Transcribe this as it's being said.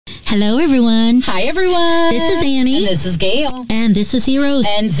Hello, everyone. Hi, everyone. This is Annie. And this is Gail. And this is Heroes.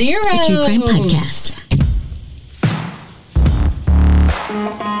 And Zeros. A true crime podcast.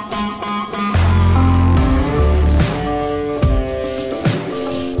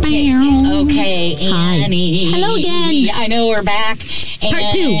 Okay, Annie. Hi. Hello again. I know we're back.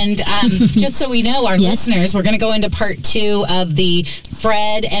 Part 2. And just so we know, our listeners, we're going to go into part 2 of the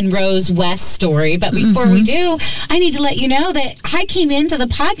Fred and Rose West story. But before we do, I need to let you know that I came into the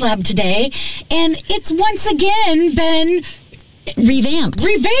Pod Lab today, and it's once again been revamped.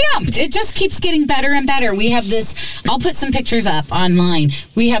 It just keeps getting better and better. We have this, I'll put some pictures up online.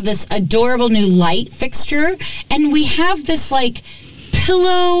 We have this adorable new light fixture, and we have this like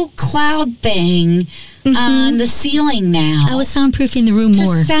pillow cloud thing on the ceiling now. I was soundproofing the room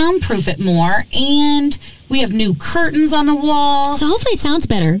more. To soundproof it more, and we have new curtains on the wall. So hopefully it sounds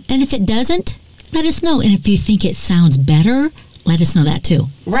better. And if it doesn't, let us know. And if you think it sounds better, let us know that too.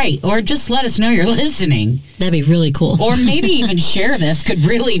 Right. Or just let us know you're listening. That'd be really cool. Or maybe even share this could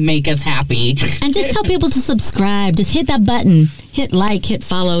really make us happy. And just tell people to subscribe. Just hit that button. Hit like, hit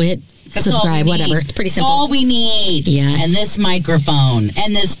follow, hit subscribe, whatever. It's pretty simple. That's all we need. Yes. And this microphone,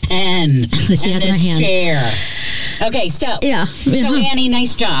 and this pen, that she has in her hand. Chair. Okay, so So Annie,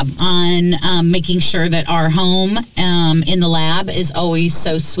 nice job on making sure that our home in the lab is always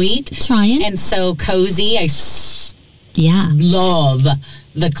so sweet. Trying. And so cozy. I love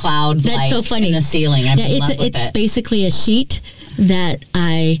the cloud light so funny. in the ceiling. I'm in love with it's it. basically a sheet that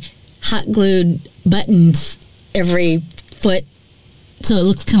I hot glued buttons every foot, so it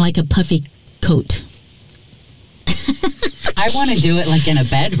looks kind of like a puffy coat. I want to do it like in a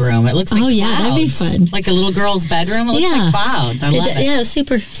bedroom. It looks like clouds. That'd be fun. Like a little girl's bedroom. It looks like clouds. I love it. Yeah,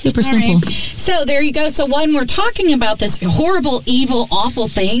 super simple. Right. So there you go. So when we're talking about this horrible, evil, awful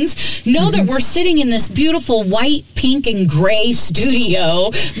things, know that we're sitting in this beautiful white, pink, and gray studio.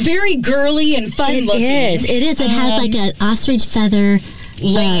 Very girly and fun looking. It is. It has like an ostrich feather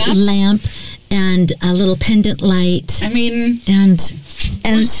lamp and a little pendant light. I mean, and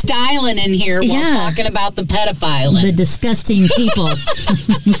we're styling in here while talking about the pedophiling. The disgusting people.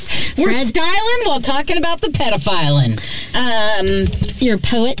 We're styling while talking about the pedophiling. You're a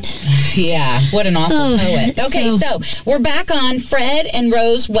poet. Yeah, what an awful poet. Okay, so we're back on Fred and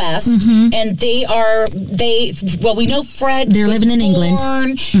Rose West, and we know Fred They're was living in England.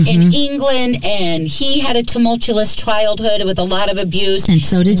 born in England, and he had a tumultuous childhood with a lot of abuse. And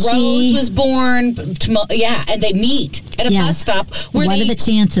so did Rose was born, and they meet at a bus stop. What are the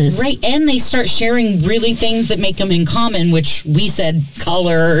chances? Right, and they start sharing really things that make them in common, which we said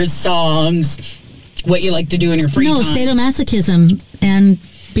colors, songs, what you like to do in your free time. Sadomasochism and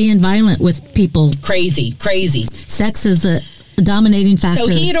being violent with people. Crazy. Sex is a dominating factor.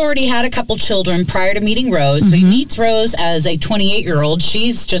 So he had already had a couple children prior to meeting Rose. So he meets Rose as a 28-year-old.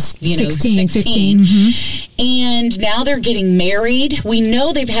 She's just, 16. 15. And now they're getting married. We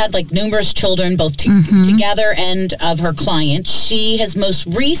know they've had like numerous children, both together and of her client. She has most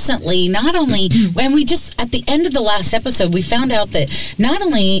recently and we just, at the end of the last episode, we found out that not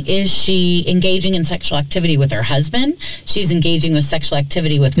only is she engaging in sexual activity with her husband, she's engaging with sexual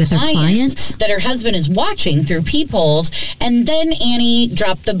activity with her clients that her husband is watching through peepholes. And then Annie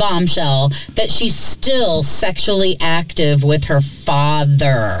dropped the bombshell that she's still sexually active with her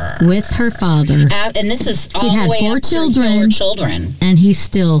father. And this is she had 4 children. And he's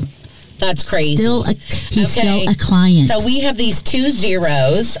still... That's crazy. He's still a client. So we have these 2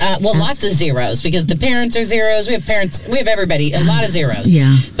 zeros. Lots of zeros because the parents are zeros. We have everybody. A lot of zeros.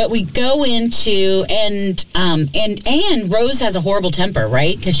 Yeah. But we go into and Rose has a horrible temper,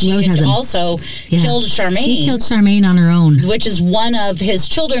 right? Because she also killed Charmaine. She killed Charmaine on her own, which is one of his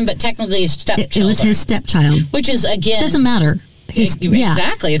children, but technically his stepchild. It was his stepchild. Which is doesn't matter.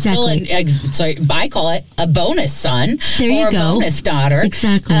 Exactly. It's still I call it a bonus son or a bonus daughter.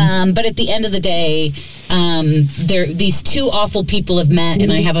 Exactly. But at the end of the day, these 2 awful people have met,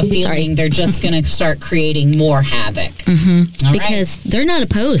 and I have a feeling they're just going to start creating more havoc. Because they're not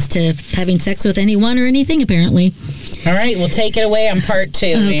opposed to having sex with anyone or anything, apparently. All right, we'll take it away on part 2.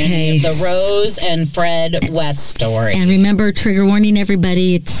 Okay. The Rose and Fred West story. And remember, trigger warning,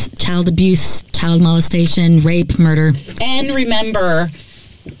 everybody, it's child abuse, child molestation, rape, murder. And remember,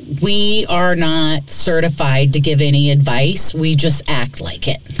 we are not certified to give any advice. We just act like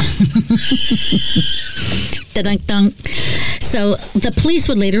it. Da-dunk-dunk. So the police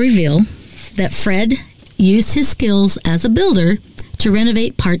would later reveal that Fred used his skills as a builder to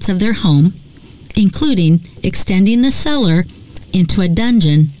renovate parts of their home, including extending the cellar into a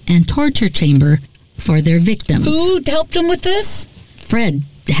dungeon and torture chamber for their victims. Who helped him with this? Fred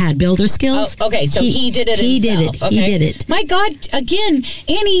had builder skills. Oh, okay, so he did it himself. He did it. My God, again,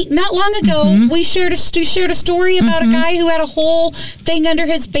 Annie, not long ago, we shared a story about a guy who had a whole thing under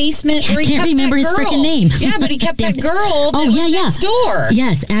his basement where I he can't kept remember that his girl. freaking name. Yeah, but he kept that girl that was next door.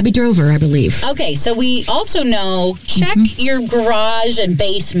 Yes, Abby Drover, I believe. Okay, so we also know, check your garage and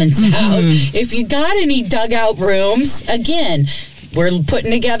basements out. If you got any dugout rooms, again, we're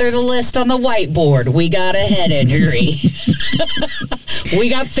putting together the list on the whiteboard. We got a head injury. We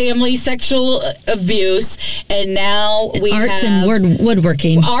got family sexual abuse. And now we Arts have... and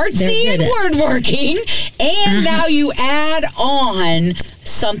woodworking. Artsy and woodworking. And now you add on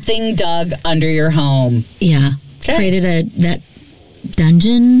something dug under your home. Yeah. Okay. Created that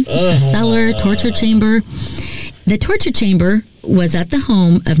dungeon, a cellar, torture chamber. The torture chamber was at the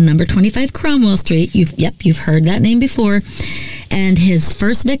home of number 25 Cromwell Street. You've heard that name before. And his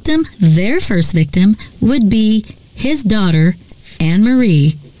first victim, their first victim, would be his daughter, Anne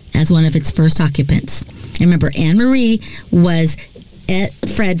Marie, as one of its first occupants. And remember, Anne Marie was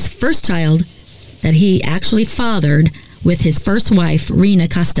Fred's first child that he actually fathered with his first wife, Rena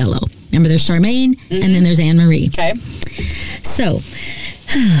Costello. Remember, there's Charmaine, and then there's Anne Marie. Okay. So,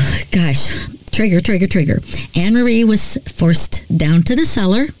 gosh, trigger. Anne Marie was forced down to the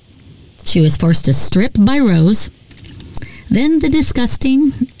cellar. She was forced to strip by Rose. Then the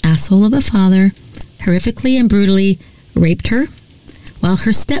disgusting asshole of a father horrifically and brutally raped her, while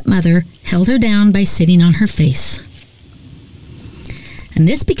her stepmother held her down by sitting on her face. And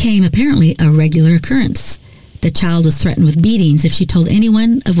this became apparently a regular occurrence. The child was threatened with beatings if she told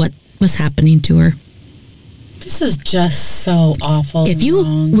anyone of what was happening to her. This is just so awful. If you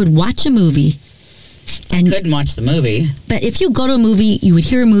would watch a movie, and I couldn't watch the movie, but if you go to a movie, you would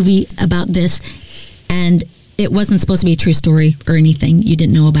hear a movie about this, and it wasn't supposed to be a true story or anything, you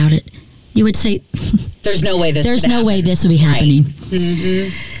didn't know about it, you would say, there's no way this would be happening.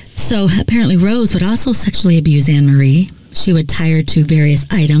 Right. So apparently Rose would also sexually abuse Anne Marie. She would tie her to various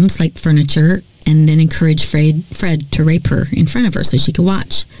items like furniture and then encourage Fred to rape her in front of her so she could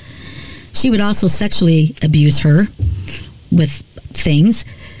watch. She would also sexually abuse her with things.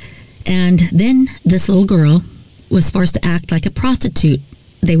 And then this little girl was forced to act like a prostitute.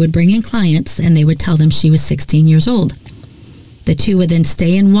 They would bring in clients and they would tell them she was 16 years old. The two would then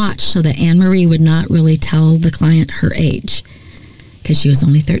stay and watch so that Anne Marie would not really tell the client her age because she was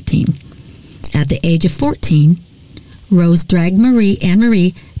only 13. At the age of 14, Rose dragged Anne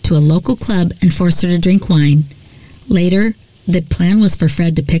Marie to a local club and forced her to drink wine. Later, the plan was for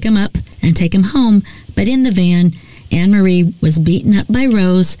Fred to pick him up and take him home, but in the van, Anne Marie was beaten up by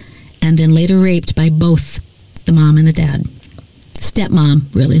Rose and then later raped by both the mom and the dad.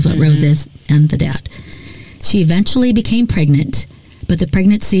 Stepmom, really, is what Rose is, and the dad. She eventually became pregnant, but the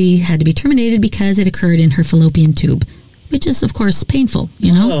pregnancy had to be terminated because it occurred in her fallopian tube, which is, of course, painful,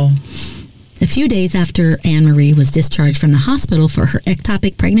 you know? Oh. A few days after Anne Marie was discharged from the hospital for her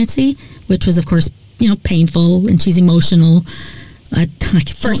ectopic pregnancy, which was, of course, painful, and she's emotional.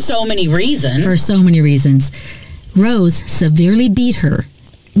 For so many reasons. For so many reasons. Rose severely beat her,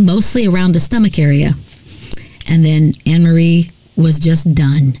 mostly around the stomach area. And then Anne Marie was just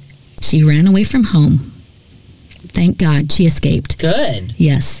done. She ran away from home. Thank God she escaped. Good.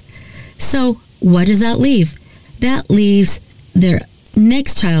 Yes. So what does that leave? That leaves their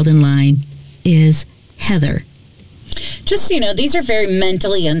next child in line is Heather. Just, these are very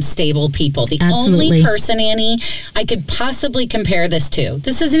mentally unstable people. The Absolutely. Only person, Annie, I could possibly compare this to.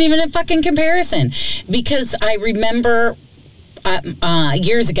 This isn't even a fucking comparison. Because I remember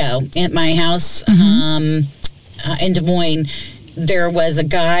years ago at my house in Des Moines, there was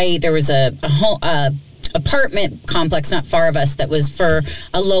a apartment complex not far of us that was for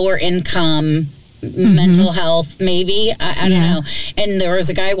a lower income mental health, maybe. I don't know. And there was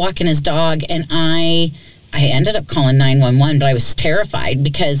a guy walking his dog, and I ended up calling 911, but I was terrified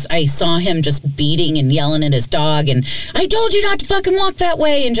because I saw him just beating and yelling at his dog, and I told you not to fucking walk that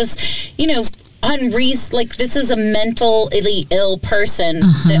way, and just, like, this is a mentally ill person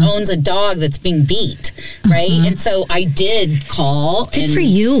that owns a dog that's being beat, right? And so I did call. Good for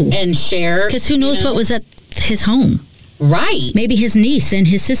you. And share. Because who knows what was at his home? Right. Maybe his niece and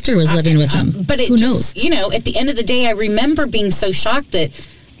his sister was living with him. But who knows? At the end of the day, I remember being so shocked that,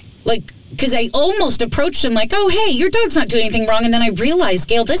 because I almost approached him like, oh, hey, your dog's not doing anything wrong. And then I realized,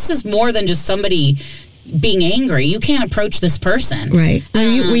 Gail, this is more than just somebody being angry. You can't approach this person. Right. Were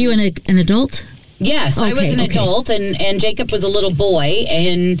you an adult? Yes, I was an adult, and Jacob was a little boy,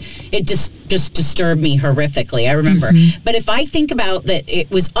 and it just disturbed me horrifically, I remember. But if I think about that,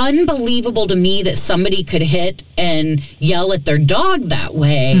 it was unbelievable to me that somebody could hit and yell at their dog that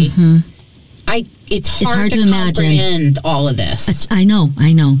way. It's hard to imagine comprehend all of this. I know.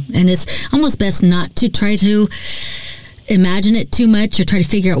 And it's almost best not to try to imagine it too much or try to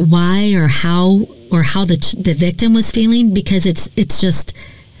figure out why or how the victim was feeling, because it's just,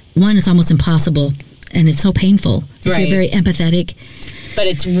 one, it's almost impossible and it's so painful. If you're very empathetic.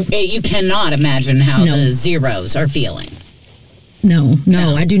 But you cannot imagine how the zeros are feeling. No,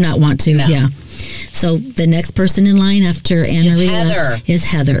 I do not want to. No. Yeah. So the next person in line after Anna-Marie left is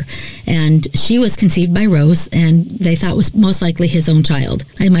Heather. And she was conceived by Rose, and they thought was most likely his own child.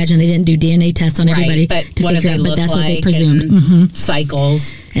 I imagine they didn't do DNA tests on everybody but to what figure out, but that's what they presumed.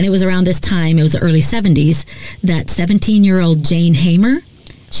 Cycles. And it was around this time, it was the early 70s, that 17-year-old Jane Hamer,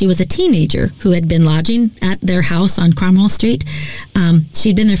 she was a teenager who had been lodging at their house on Cromwell Street.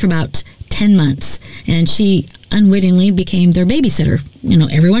 She'd been there for about 10 months, and she unwittingly became their babysitter,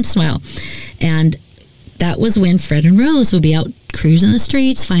 every once in a while. And that was when Fred and Rose would be out cruising the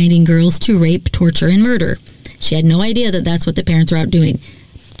streets, finding girls to rape, torture, and murder. She had no idea that that's what the parents were out doing.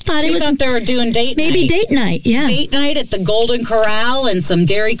 Thought they were doing date night. Maybe date night, yeah. Date night at the Golden Corral and some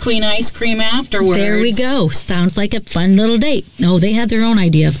Dairy Queen ice cream afterwards. There we go. Sounds like a fun little date. No, they had their own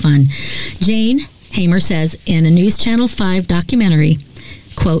idea of fun. Jane Hamer says in a News Channel 5 documentary,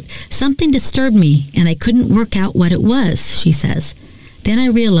 quote, "Something disturbed me and I couldn't work out what it was," she says. "Then I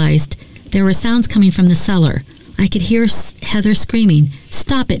realized there were sounds coming from the cellar. I could hear Heather screaming,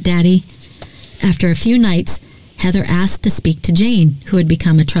 'Stop it, Daddy.' After a few nights, Heather asked to speak to Jane, who had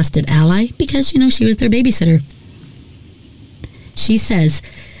become a trusted ally because, she was their babysitter. She says,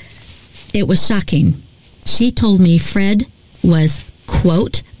 it was shocking. She told me Fred was,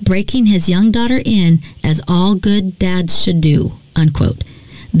 quote, breaking his young daughter in as all good dads should do, unquote.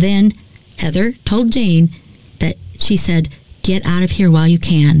 Then Heather told Jane that she said, get out of here while you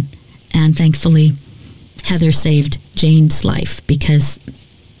can. And thankfully, Heather saved Jane's life because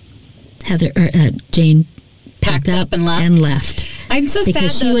Jane packed up and left. I'm so sad,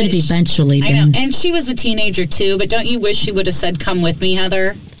 because she would have eventually been. I know, and she was a teenager too, but don't you wish she would have said, come with me,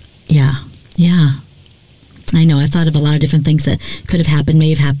 Heather? Yeah. I know, I thought of a lot of different things that could have happened, may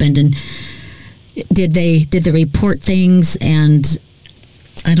have happened, and did they report things? And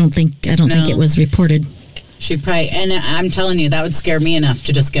I don't think it was reported. She probably, and I'm telling you, that would scare me enough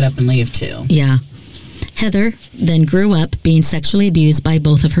to just get up and leave too. Yeah. Heather then grew up being sexually abused by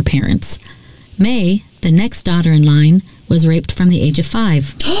both of her parents. May, the next daughter in line, was raped from the age of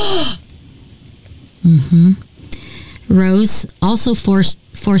 5. Rose also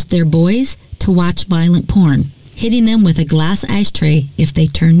forced their boys to watch violent porn, hitting them with a glass ashtray if they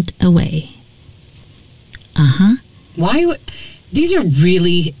turned away. Why? These are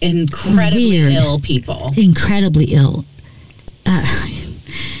really incredibly ill people. Incredibly ill.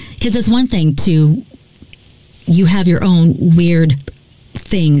 Because it's one thing you have your own weird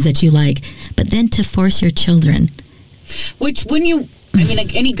things that you like, but then to force your children. Which,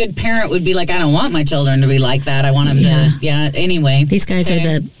 any good parent would be like, I don't want my children to be like that. I want them to, anyway. These guys are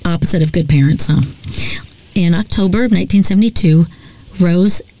the opposite of good parents, huh? In October of 1972,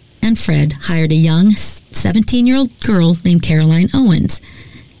 Rose and Fred hired a young 17-year-old girl named Caroline Owens.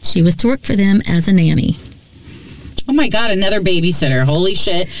 She was to work for them as a nanny. Oh my God, another babysitter. Holy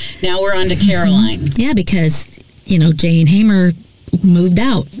shit. Now we're on to Caroline. Yeah, because, Jane Hamer moved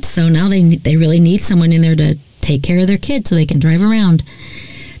out. So now they really need someone in there to take care of their kids so they can drive around.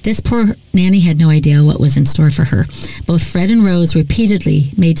 This poor nanny had no idea what was in store for her. Both Fred and Rose repeatedly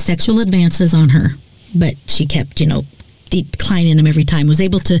made sexual advances on her, but she kept, declining them every time, was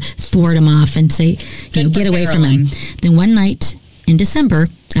able to thwart them off and say, get away from him. Then one night in December,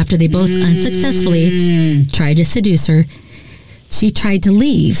 after they both unsuccessfully tried to seduce her, she tried to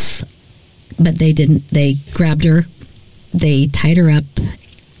leave, but they didn't. They grabbed her, they tied her up,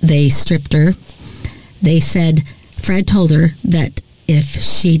 they stripped her. They said Fred told her that if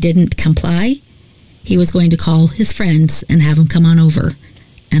she didn't comply, he was going to call his friends and have them come on over,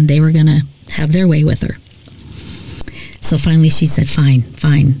 and they were going to have their way with her. So finally she said, fine,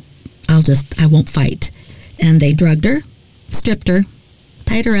 I won't fight. And they drugged her, stripped her,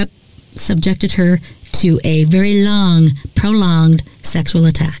 tied her up, subjected her to a very long, prolonged sexual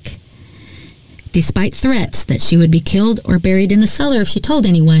attack. Despite threats that she would be killed or buried in the cellar if she told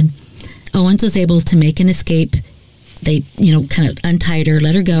anyone, Owens was able to make an escape. They, kind of untied her,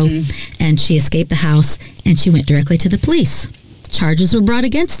 let her go, and she escaped the house, and she went directly to the police. Charges were brought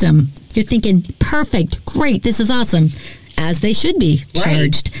against them. You're thinking, perfect, great, this is awesome, as they should be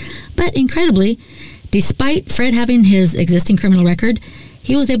charged. Right. But incredibly, despite Fred having his existing criminal record,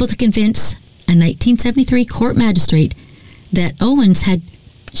 he was able to convince a 1973 court magistrate that Owens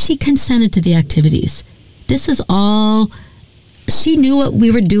she consented to the activities. This is all she knew what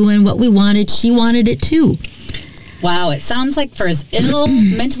we were doing, what we wanted. She wanted it too. Wow, it sounds like for as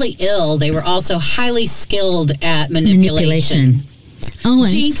mentally ill, they were also highly skilled at manipulation.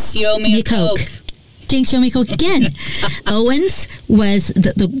 Owens, Jinx, you owe me a Coke. Jinx, you owe me Coke again. Owens was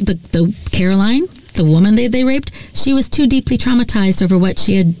the Caroline, the woman they raped. She was too deeply traumatized over what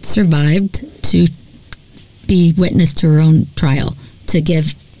she had survived to be witness to her own trial, to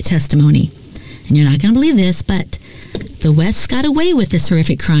give testimony. And you're not going to believe this, but the Wests got away with this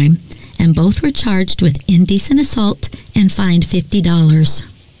horrific crime, and both were charged with indecent assault and fined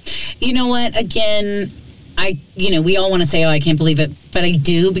 $50. You know what? Again, we all want to say, oh, I can't believe it, but I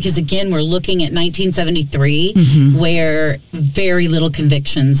do, because again, we're looking at 1973, where very little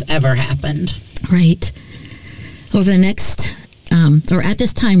convictions ever happened. Right. Over the next, or at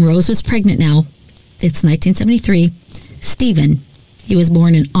this time, Rose was pregnant now. It's 1973. Stephen, he was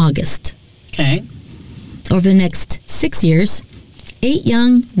born in August. Okay. Over the next 6 years, 8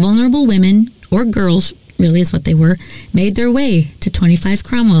 young, vulnerable women, or girls, really is what they were, made their way to 25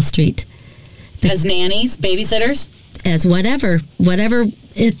 Cromwell Street. As nannies, babysitters? As whatever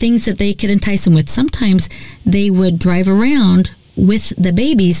things that they could entice them with. Sometimes they would drive around with the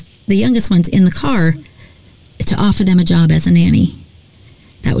babies, the youngest ones, in the car to offer them a job as a nanny.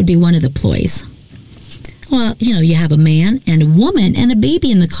 That would be one of the ploys. Well, you have a man and a woman and a baby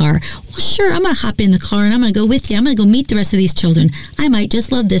in the car. Well, sure, I'm going to hop in the car and I'm going to go with you. I'm going to go meet the rest of these children. I might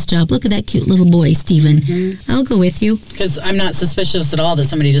just love this job. Look at that cute little boy, Stephen. I'll go with you. Because I'm not suspicious at all that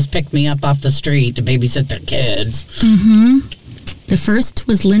somebody just picked me up off the street to babysit their kids. The first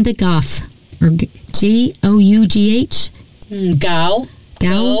was Linda Gough, or Gough.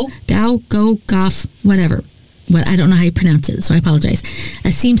 Gough, whatever. I don't know how you pronounce it, so I apologize.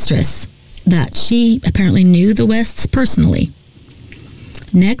 A seamstress that she apparently knew the Wests personally.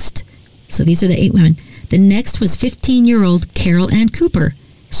 Next, so these are the 8 women. The next was 15-year-old Carol Ann Cooper.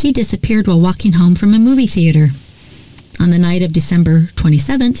 She disappeared while walking home from a movie theater. On the night of December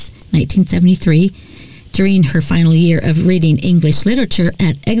 27th, 1973, during her final year of reading English literature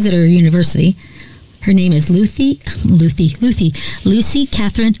at Exeter University, her name is Lucy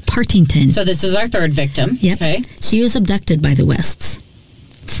Catherine Partington. So this is our third victim. Yep. Okay. She was abducted by the Wests.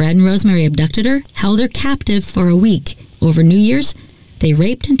 Fred and Rosemary abducted her, held her captive for a week. Over New Year's, they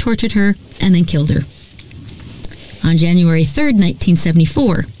raped and tortured her and then killed her. On January 3rd,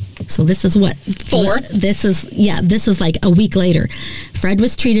 1974, so this is what? Fourth? This is like a week later. Fred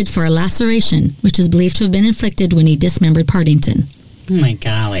was treated for a laceration, which is believed to have been inflicted when he dismembered Partington. Oh my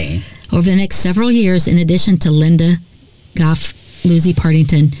golly. Over the next several years, in addition to Linda Gough, Lucy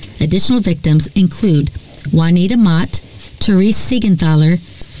Partington, additional victims include Juanita Mott, Therese Siegenthaler,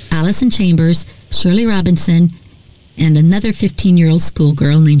 Allison Chambers, Shirley Robinson, and another 15-year-old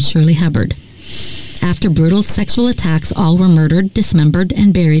schoolgirl named Shirley Hubbard. After brutal sexual attacks, all were murdered, dismembered,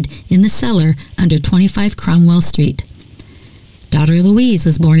 and buried in the cellar under 25 Cromwell Street. Daughter Louise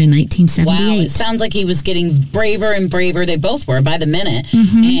was born in 1978. Wow, it sounds like he was getting braver and braver. They both were by the minute,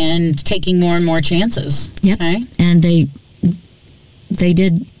 and taking more and more chances. Yep. Okay. And they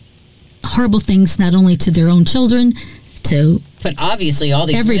did horrible things not only to their own children, but obviously all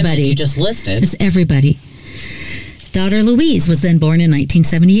these everybody women you just listed. Just everybody. Daughter Louise was then born in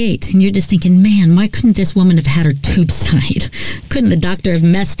 1978. And you're just thinking, man, why couldn't this woman have had her tubes tied? Couldn't the doctor have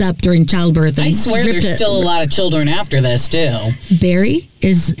messed up during childbirth? I swear there's still a lot of children after this, too. Barry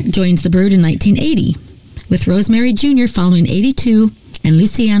joins the brood in 1980, with Rosemary Jr. following 82 and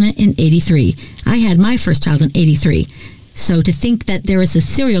Luciana in 83. I had my first child in 83. So to think that there was a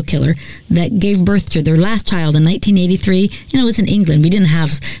serial killer that gave birth to their last child in 1983, it was in England. We didn't have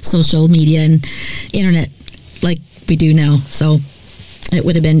social media and internet like we do now. So it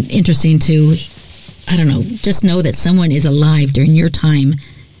would have been interesting to, just know that someone is alive during your time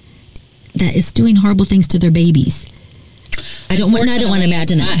that is doing horrible things to their babies. I don't want to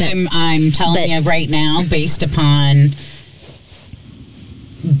imagine that. I'm telling you right now, based upon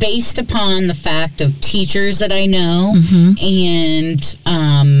the fact of teachers that I know and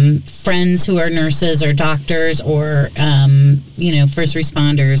friends who are nurses or doctors or, first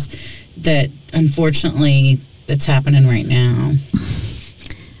responders, that unfortunately that's happening right now.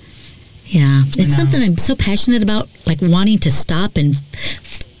 Yeah. It's something I'm so passionate about, like wanting to stop and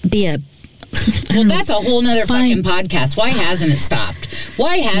be a... Well, that's a whole nother fucking podcast. Why hasn't it stopped?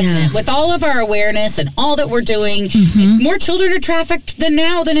 Why hasn't it? With all of our awareness and all that we're doing, more children are trafficked than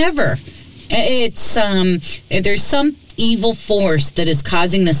ever. It's there's some evil force that is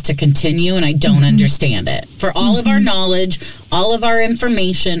causing this to continue, and I don't understand it. For all of our knowledge, all of our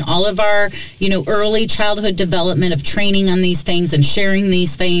information, all of our, early childhood development of training on these things and sharing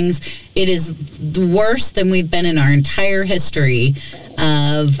these things, it is worse than we've been in our entire history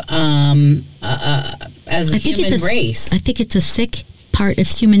of as a human race. I think it's a sick part of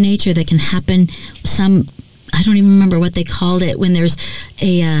human nature that can happen. I don't even remember what they called it, when there's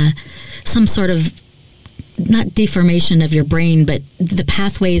some sort of, not deformation of your brain, but the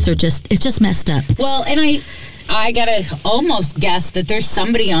pathways are it's just messed up. Well, and I gotta almost guess that there's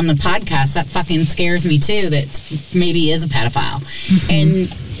somebody on the podcast that fucking scares me too, that maybe is a pedophile. And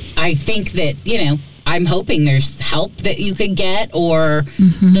I think that, I'm hoping there's help that you could get, or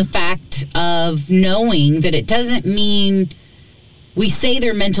the fact of knowing that it doesn't mean we say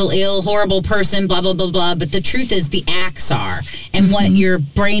they're mental ill, horrible person, blah, blah, blah, blah, but the truth is the acts are, and what your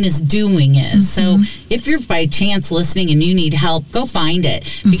brain is doing is. So if you're by chance listening and you need help, go find it,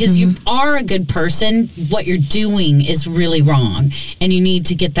 because you are a good person. What you're doing is really wrong, and you need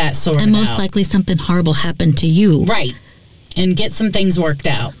to get that sorted out. And most likely something horrible happened to you. Right. And get some things worked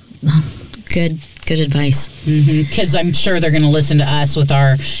out. Good advice. Because I'm sure they're going to listen to us with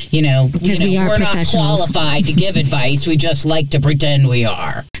our, because we are we're professionals. not qualified to give advice. We just like to pretend we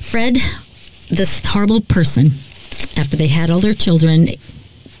are. Fred, this horrible person, after they had all their children,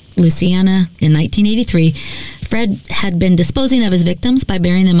 Luciana, in 1983, Fred had been disposing of his victims by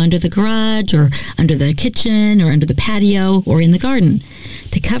burying them under the garage, or under the kitchen, or under the patio, or in the garden.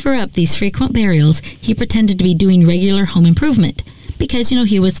 To cover up these frequent burials, he pretended to be doing regular home improvement, because,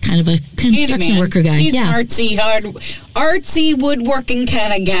 he was kind of a construction worker guy. He's an artsy, woodworking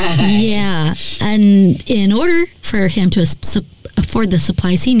kind of guy. Yeah. And in order for him to afford the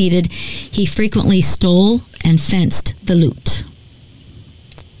supplies he needed, he frequently stole and fenced the loot.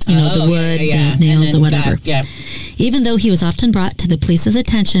 The wood, the nails, or whatever. Even though he was often brought to the police's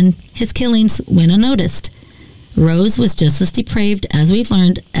attention, his killings went unnoticed. Rose was just as depraved, as we've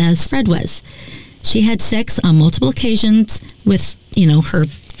learned, as Fred was. She had sex on multiple occasions with, her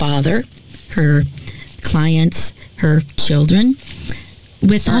father, her clients, her children,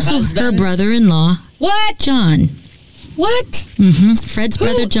 with also husband. Her brother-in-law. What? John. What? Fred's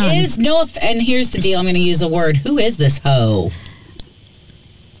brother, John. And here's the deal, I'm going to use a word. Who is this hoe?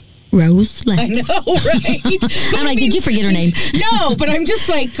 Rose Letts. I know, right? I'm like, did you forget her name? No, but I'm just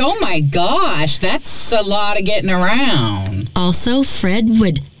like, oh my gosh, that's a lot of getting around. Also, Fred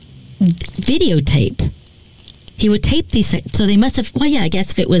would videotape. He would tape these, so they must have, I guess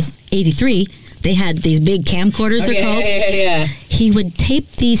if it was 83, they had these big camcorders, they're called. Yeah. He would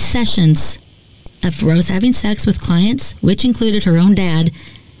tape these sessions of Rose having sex with clients, which included her own dad,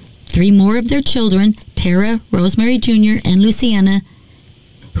 3 more of their children, Tara, Rosemary Jr., and Luciana,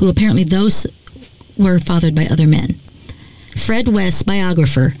 who apparently those were fathered by other men. Fred West's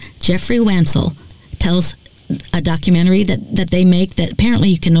biographer, Jeffrey Wansell, tells a documentary that they make, that apparently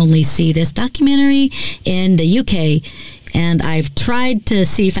you can only see this documentary in the UK, and I've tried to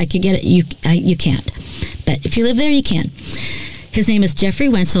see if I could get it. You can't. But if you live there, you can. His name is Jeffrey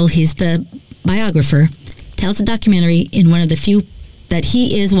Wansell. He's the biographer. Tells a documentary in one of the few, that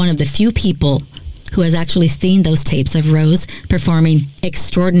he is one of the few people who has actually seen those tapes of Rose performing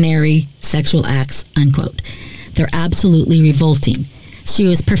extraordinary sexual acts, unquote. They're absolutely revolting. She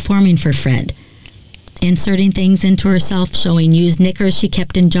was performing for Fred, inserting things into herself, showing used knickers she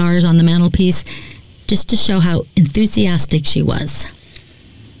kept in jars on the mantelpiece, just to show how enthusiastic she was.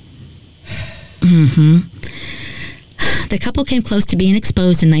 The couple came close to being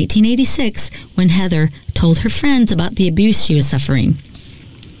exposed in 1986 when Heather told her friends about the abuse she was suffering.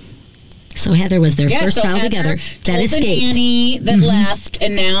 So Heather was their first child together that escaped. Annie that left,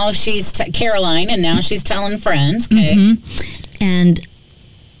 and now she's Caroline, and now she's telling friends. Okay. And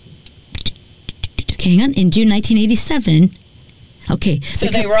hang on, in June 1987. Okay. So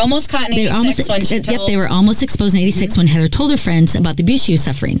they were almost caught in 86 when she told... Yep, they were almost exposed in 86 when Heather told her friends about the abuse she was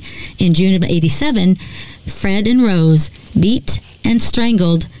suffering. In June of 87, Fred and Rose beat and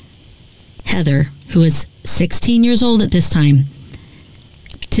strangled Heather, who was 16 years old at this time,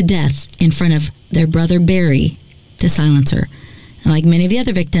 to death in front of their brother Barry to silence her. And like many of the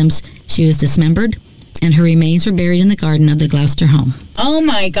other victims, she was dismembered, and her remains were buried in the garden of the Gloucester home. Oh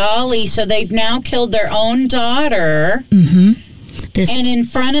my golly, so they've now killed their own daughter. And in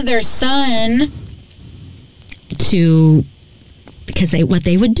front of their son. Because what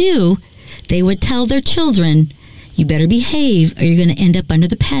they would do, they would tell their children, you better behave or you're going to end up under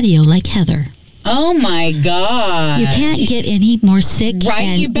the patio like Heather. Oh my God. You can't get any more sick and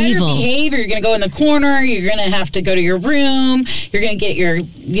evil. You better behave or you're going to go in the corner. You're going to have to go to your room. You're going to get your,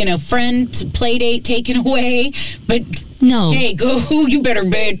 friend play date taken away. But No. Hey, you better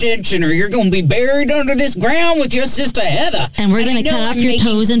pay attention or you're going to be buried under this ground with your sister Heather. And we're going to cut off your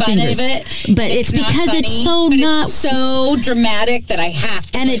toes and fingers. But it's because funny, it's so not... It's so dramatic that I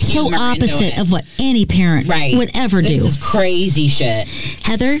have to And it's so opposite of what any parent would ever do. This is crazy shit.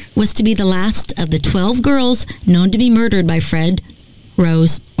 Heather was to be the last of the 12 girls known to be murdered by Fred,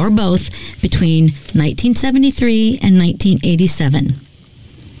 Rose, or both between 1973 and 1987.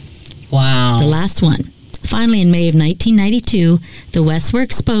 Wow. The last one. Finally, in May of 1992, the Wests were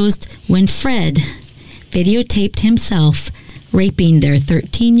exposed when Fred videotaped himself raping their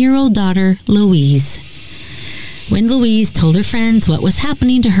 13-year-old daughter, Louise. When Louise told her friends what was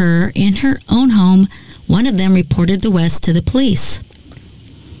happening to her in her own home, one of them reported the Wests to the police.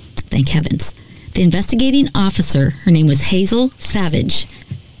 Thank heavens. The investigating officer, her name was Hazel Savage,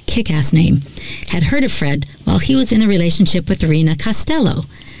 kick-ass name, had heard of Fred while he was in a relationship with Rena Costello.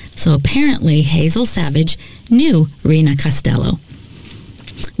 So apparently, Hazel Savage knew Rena Costello.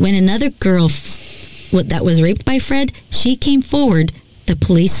 When another girl that was raped by Fred, she came forward, the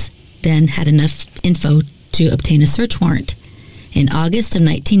police then had enough info to obtain a search warrant. In August of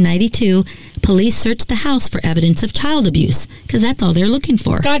 1992, police searched the house for evidence of child abuse, because that's all they're looking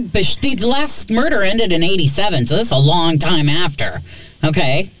for. God, but the last murder ended in 87, so this is a long time after.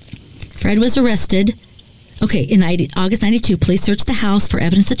 Okay. Fred was arrested. Okay, in August 92, police searched the house for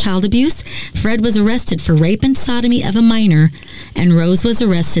evidence of child abuse. Fred was arrested for rape and sodomy of a minor, and Rose was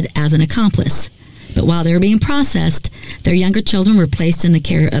arrested as an accomplice. But while they were being processed, their younger children were placed in the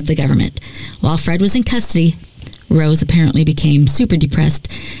care of the government. While Fred was in custody, Rose apparently became super depressed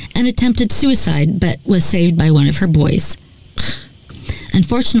and attempted suicide, but was saved by one of her boys.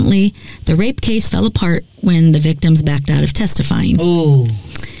 Unfortunately, the rape case fell apart when the victims backed out of testifying. Ooh.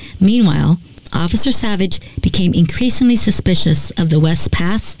 Meanwhile, Officer Savage became increasingly suspicious of the West's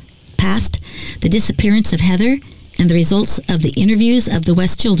past, the disappearance of Heather, and the results of the interviews of the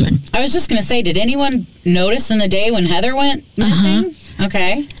West children. I was just going to say, did anyone notice in the day when Heather went missing?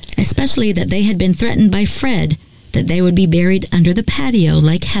 Okay. Especially that they had been threatened by Fred that they would be buried under the patio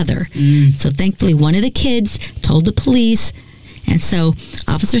like Heather. So thankfully, one of the kids told the police, and so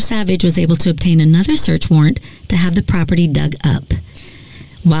Officer Savage was able to obtain another search warrant to have the property dug up.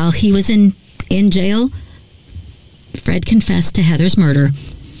 While he was in jail, Fred confessed to Heather's murder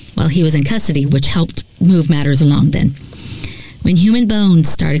while he was in custody, which helped move matters along then. When human bones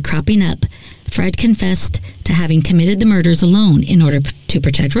started cropping up, Fred confessed to having committed the murders alone in order to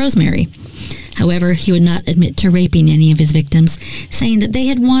protect Rosemary. However, he would not admit to raping any of his victims, saying that they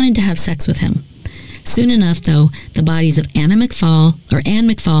had wanted to have sex with him. Soon enough, though, the bodies of Anne McFall,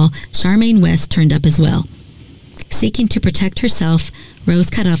 Charmaine West turned up as well. Seeking to protect herself, Rose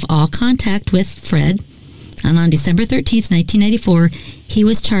cut off all contact with Fred, and on December 13th, 1994, he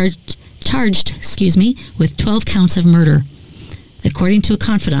was charged with 12 counts of murder. According to a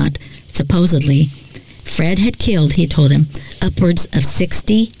confidant, supposedly, Fred had killed, he told him, upwards of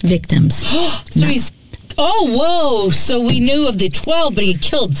 60 victims. So we knew of the 12, but he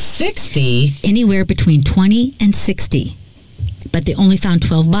killed 60? Anywhere between 20 and 60. But they only found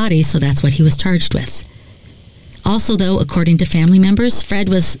 12 bodies, so that's what he was charged with. Also, though, according to family members, Fred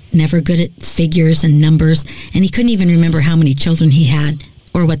was never good at figures and numbers, and he couldn't even remember how many children he had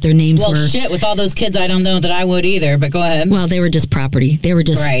or what their names were. Well, shit, with all those kids, I don't know that I would either, but go ahead. Well, they were just property. They were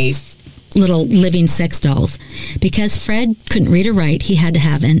just little living sex dolls. Because Fred couldn't read or write, he had to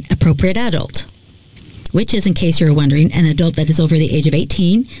have an appropriate adult, which is, in case you're wondering, an adult that is over the age of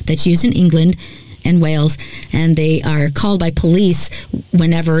 18, that's used in England and Wales, and they are called by police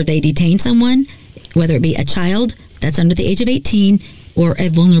whenever they detain someone, whether it be a child that's under the age of 18 or a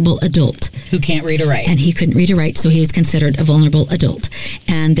vulnerable adult. Who can't read or write. And he couldn't read or write, so he was considered a vulnerable adult.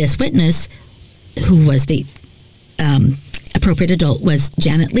 And this witness, who was the appropriate adult, was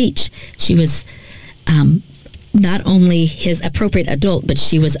Janet Leach. She was not only his appropriate adult, but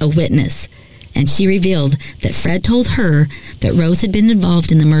she was a witness. And she revealed that Fred told her that Rose had been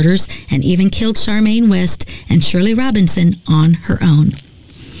involved in the murders and even killed Charmaine West and Shirley Robinson on her own.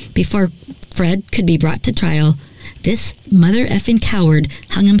 Before Fred could be brought to trial, this mother-effing coward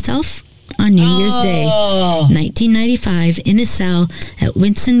hung himself on New Year's Day, 1995, in his cell at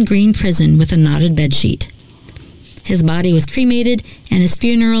Winson Green Prison with a knotted bedsheet. His body was cremated and his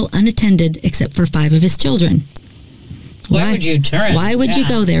funeral unattended except for 5 of his children. Why would you turn? Why would you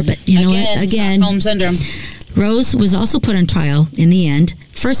go there? But you know what? Again, Stockholm Syndrome. Rose was also put on trial in the end,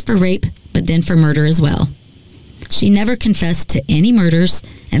 first for rape, but then for murder as well. She never confessed to any murders,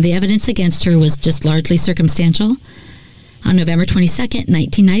 and the evidence against her was just largely circumstantial. On November 22nd,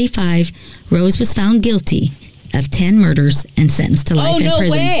 1995, Rose was found guilty of 10 murders and sentenced to life in prison.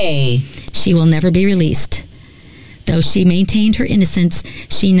 No way! She will never be released. Though she maintained her innocence,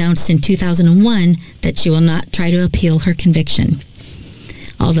 she announced in 2001 that she will not try to appeal her conviction.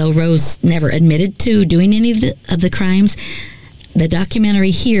 Although Rose never admitted to doing any of the crimes, the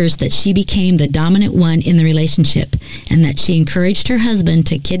documentary hears that she became the dominant one in the relationship and that she encouraged her husband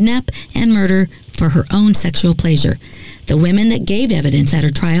to kidnap and murder for her own sexual pleasure. The women that gave evidence at her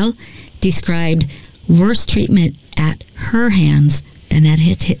trial described worse treatment at her hands than at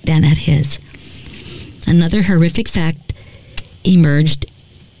his. Another horrific fact emerged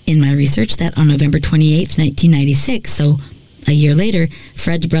in my research that on November 28, 1996, so a year later,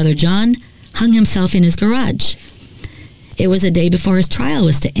 Fred's brother John hung himself in his garage. It was a day before his trial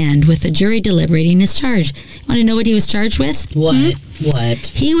was to end, with the jury deliberating his charge. Want to know what he was charged with? What? What?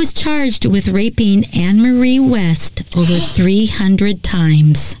 He was charged with raping Anne Marie West over 300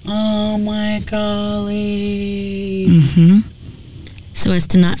 times. Oh, my golly. So as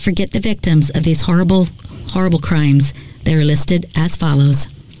to not forget the victims of these horrible, horrible crimes, they are listed as follows.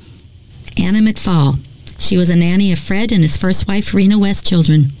 Anna McFall. She was a nanny of Fred and his first wife, Rena West's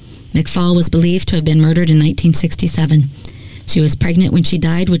children. McFall was believed to have been murdered in 1967. She was pregnant when she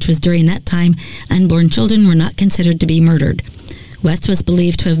died, which was during that time unborn children were not considered to be murdered. West was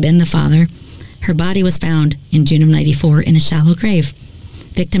believed to have been the father. Her body was found in June of 94 in a shallow grave.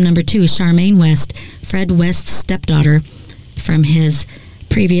 Victim number 2, Charmaine West, Fred West's stepdaughter from his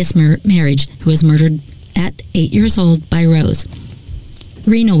previous marriage, who was murdered at 8 years old by Rose.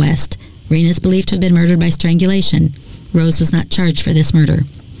 Rena West. Rena is believed to have been murdered by strangulation. Rose was not charged for this murder.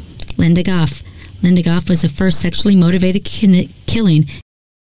 Linda Goff. Linda Goff was the first sexually motivated killing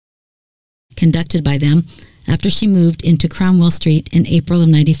conducted by them after she moved into Cromwell Street in April of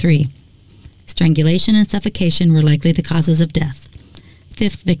 93. Strangulation and suffocation were likely the causes of death.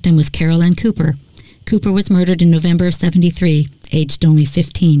 Fifth victim was Carol Ann Cooper. Cooper was murdered in November of 73, aged only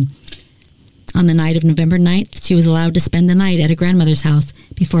 15. On the night of November 9th, she was allowed to spend the night at a grandmother's house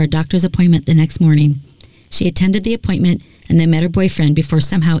before a doctor's appointment the next morning. She attended the appointment and then met her boyfriend before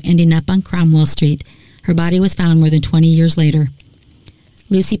somehow ending up on Cromwell Street. Her body was found more than 20 years later.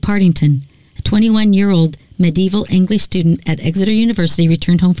 Lucy Partington, a 21-year-old medieval English student at Exeter University,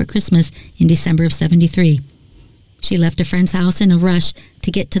 returned home for Christmas in December of 73. She left a friend's house in a rush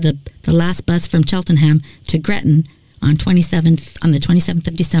to get to the last bus from Cheltenham to Gretton on the 27th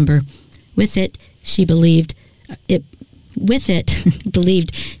of December. With it,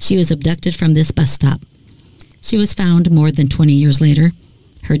 believed she was abducted from this bus stop. She was found more than 20 years later,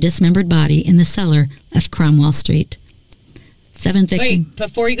 her dismembered body in the cellar of Cromwell Street. Seventh victim. Wait,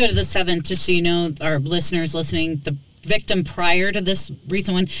 before you go to the seventh, just so you know, our listeners listening, the victim prior to this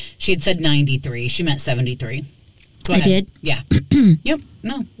recent one, she had said 93. She meant 73. Go ahead. I did? Yeah. Yep.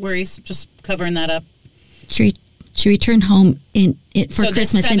 No worries. Just covering that up. She returned home for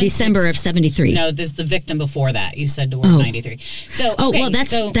Christmas in December of 73. No, there's the victim before that. You said the word 93. So, okay,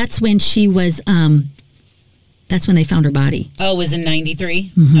 that's when she was... That's when they found her body. Oh, it was in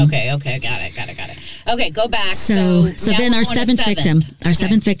 93? Okay, got it. Okay, go back. So then our seventh victim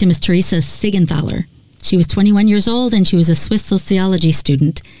is Teresa Siegenthaler. She was 21 years old and she was a Swiss sociology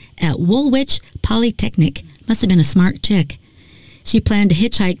student at Woolwich Polytechnic. Must have been a smart chick. She planned to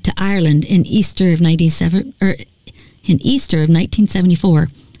hitchhike to Ireland in Easter of 1974.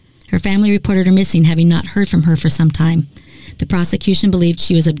 Her family reported her missing, having not heard from her for some time. The prosecution believed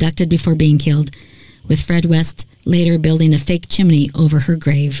she was abducted before being killed, with Fred West later building a fake chimney over her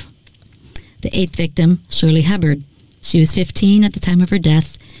grave. The eighth victim, Shirley Hubbard. She was 15 at the time of her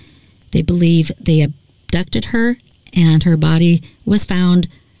death. They believe they abducted her, and her body was found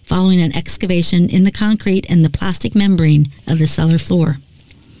following an excavation in the concrete and the plastic membrane of the cellar floor.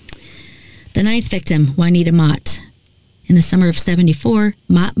 The ninth victim, Juanita Mott. In the summer of 74,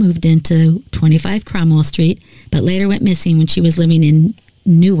 Mott moved into 25 Cromwell Street, but later went missing when she was living in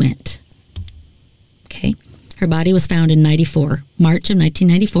Newent. Okay. Her body was found in March of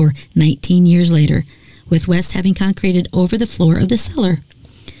 1994, 19 years later, with West having concreted over the floor of the cellar.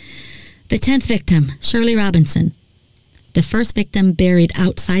 The 10th victim, Shirley Robinson. The first victim buried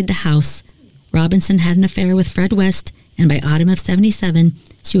outside the house. Robinson had an affair with Fred West, and by autumn of 77,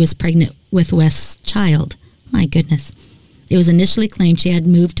 she was pregnant with West's child. My goodness. It was initially claimed she had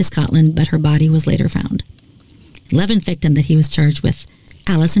moved to Scotland, but her body was later found. 11th victim that he was charged with,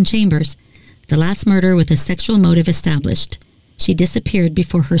 Allison Chambers. The last murder with a sexual motive established. She disappeared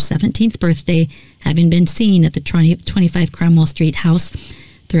before her 17th birthday, having been seen at the 25 Cromwell Street house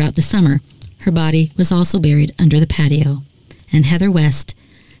throughout the summer. Her body was also buried under the patio. And Heather West,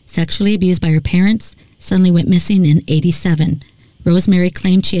 sexually abused by her parents, suddenly went missing in 87. Rose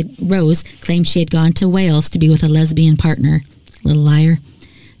claimed she had gone to Wales to be with a lesbian partner. Little liar.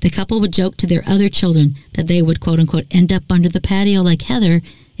 The couple would joke to their other children that they would, quote-unquote, end up under the patio like Heather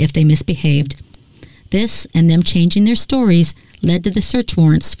if they misbehaved. This, and them changing their stories, led to the search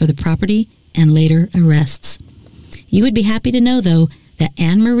warrants for the property and later arrests. You would be happy to know, though, that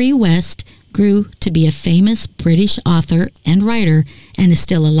Anne Marie West grew to be a famous British author and writer and is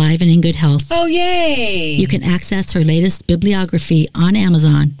still alive and in good health. Oh, yay! You can access her latest bibliography on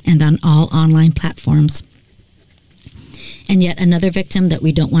Amazon and on all online platforms. And yet another victim that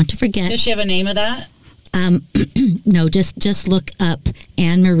we don't want to forget. Does she have a name of that? No, just look up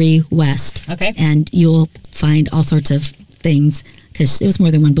Anne Marie West. Okay. And you'll find all sorts of things, because it was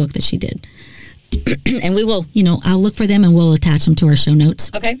more than one book that she did. And we will, I'll look for them and we'll attach them to our show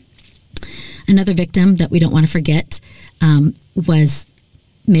notes. Okay. Another victim that we don't want to forget was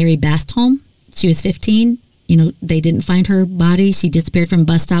Mary Bastholm. She was 15. They didn't find her body. She disappeared from a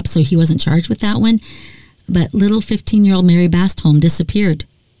bus stop, so he wasn't charged with that one. But little 15-year-old Mary Bastholm disappeared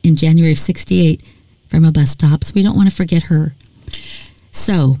in January of 1968 from a bus stop, so we don't want to forget her.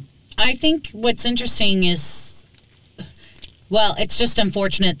 So I think what's interesting is, well, it's just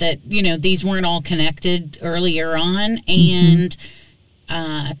unfortunate that, these weren't all connected earlier on, and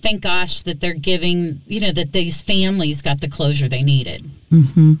thank gosh that they're giving, that these families got the closure they needed.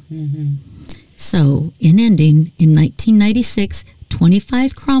 So, in ending, in 1996,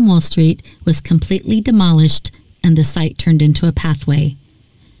 25 Cromwell Street was completely demolished and the site turned into a pathway.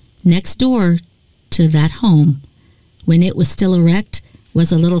 Next door to that home, when it was still erect,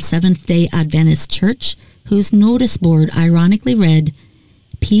 was a little Seventh-day Adventist church whose notice board ironically read,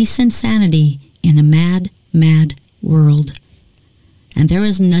 "Peace and sanity in a mad, mad world." And there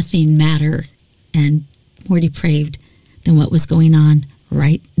was nothing madder and more depraved than what was going on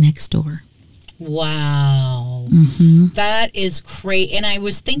right next door. Wow. That is great. And I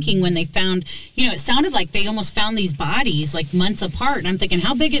was thinking when they found, it sounded like they almost found these bodies like months apart. And I'm thinking,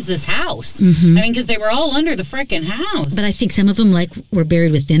 how big is this house? I mean, because they were all under the frickin' house. But I think some of them were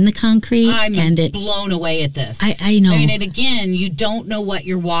buried within the concrete. I'm blown away at this. I know. I mean, and again, you don't know what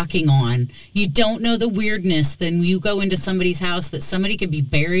you're walking on. You don't know the weirdness. Then you go into somebody's house that somebody could be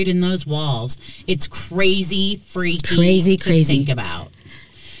buried in those walls. It's crazy, freaky to think about.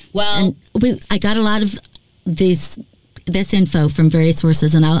 Well, and I got a lot of this info from various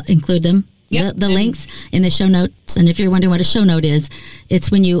sources, and I'll include them. Yep. The links in the show notes. And if you're wondering what a show note is,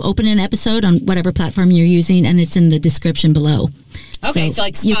 it's when you open an episode on whatever platform you're using, and it's in the description below. Okay, so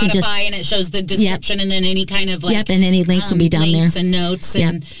like Spotify, and it shows the description, and then any kind of and any links will be down links there. And notes,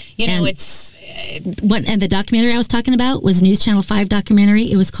 and it's and the documentary I was talking about was News Channel 5 documentary.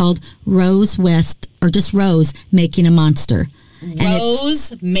 It was called Rose West, or just Rose Making a Monster.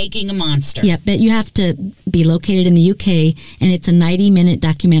 Rose Making a Monster. Yeah, but you have to be located in the UK, and it's a 90-minute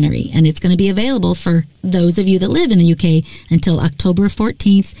documentary, and it's going to be available for those of you that live in the UK until October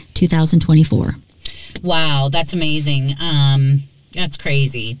 14th, 2024. Wow, that's amazing. That's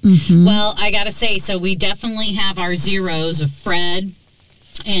crazy. Well, I got to say, so we definitely have our zeros of Fred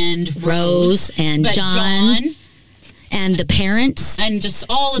and Rose and John. And the parents. And just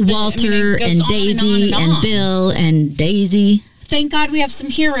all of Walter and Daisy and Bill and Daisy. Thank God we have some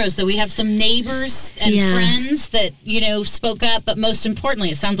heroes, though. We have some neighbors and friends that, spoke up. But most importantly,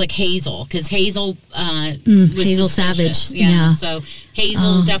 it sounds like Hazel, because Hazel was Hazel suspicious. Savage. Yeah. So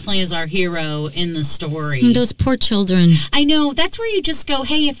Hazel definitely is our hero in the story. Those poor children. I know. That's where you just go,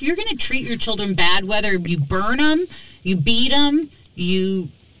 hey, if you're going to treat your children bad, whether you burn them, you beat them, you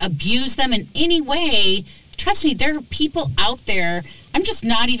abuse them in any way, trust me, there are people out there. I'm just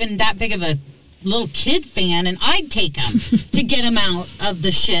not even that big of a little kid fan, and I'd take them to get them out of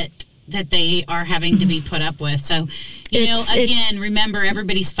the shit that they are having to be put up with. So, again, remember,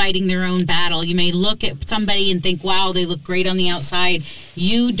 everybody's fighting their own battle. You may look at somebody and think, wow, they look great on the outside.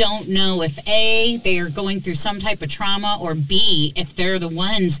 You don't know if A, they are going through some type of trauma, or B, if they're the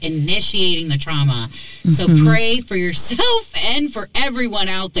ones initiating the trauma. So pray for yourself and for everyone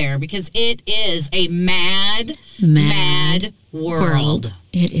out there, because it is a mad world.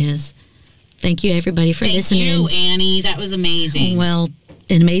 It is. Thank you, everybody, for listening. Thank you, Annie. That was amazing. Well,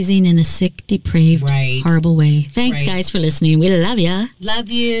 amazing in a sick, depraved, horrible way. Thanks, guys, for listening. We love ya.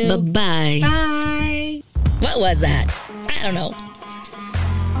 Love you. Bye-bye. Bye. What was that? I don't know.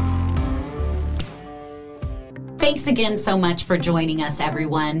 Thanks again so much for joining us,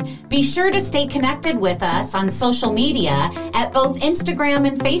 everyone. Be sure to stay connected with us on social media at both Instagram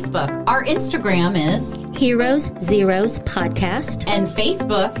and Facebook. Our Instagram is Heroes, Zeros podcast. And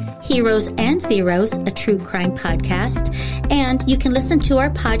Facebook, Heroes and Zeros, a true crime podcast. And you can listen to our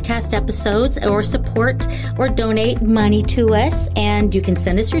podcast episodes or support or donate money to us. And you can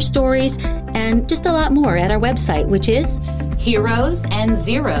send us your stories and just a lot more at our website, which is Heroes and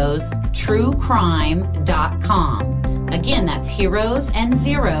Zeros TrueCrime.com. Again, that's Heroes and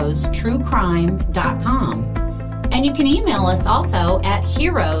Zeros TrueCrime.com. And you can email us also at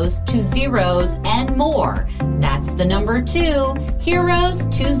heroes2zeros and more. That's the number 2,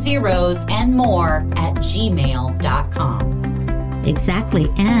 heroes2zeros and more @gmail.com. Exactly.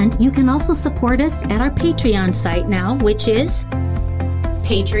 And you can also support us at our Patreon site now, which is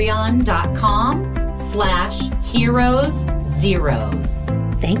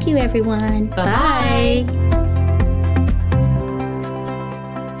patreon.com/heroeszeros. Thank you, everyone. Bye-bye. Bye.